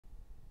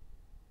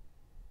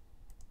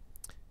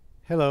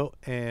Hello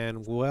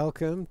and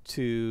welcome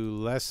to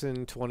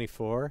lesson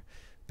 24,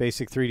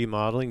 basic 3D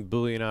modeling,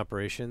 Boolean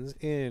operations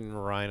in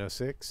Rhino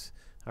 6.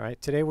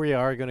 Alright, today we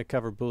are going to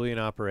cover Boolean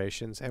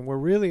operations, and we're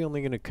really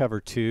only going to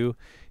cover two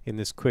in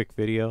this quick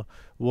video.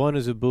 One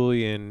is a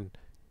Boolean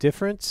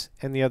difference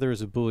and the other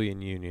is a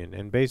Boolean union.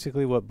 And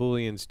basically what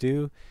Booleans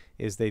do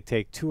is they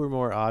take two or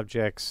more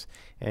objects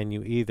and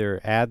you either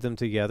add them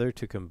together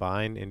to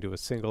combine into a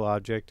single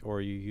object,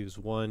 or you use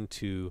one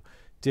to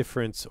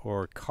difference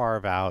or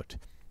carve out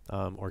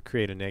or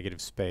create a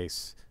negative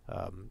space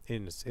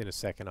in a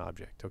second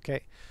object.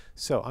 Okay,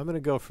 so I'm going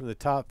to go from the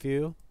top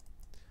view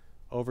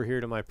over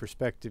here to my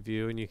perspective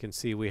view, and you can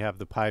see we have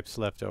the pipes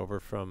left over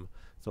from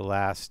the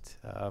last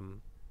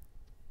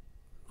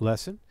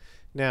lesson.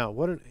 Now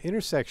what an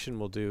intersection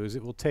will do is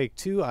it will take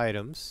two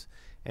items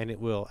and it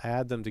will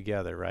add them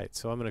together, right?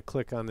 So I'm going to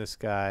click on this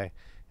guy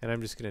and I'm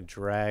just going to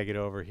drag it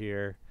over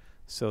here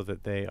so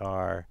that they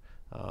are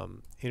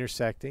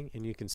intersecting, and you can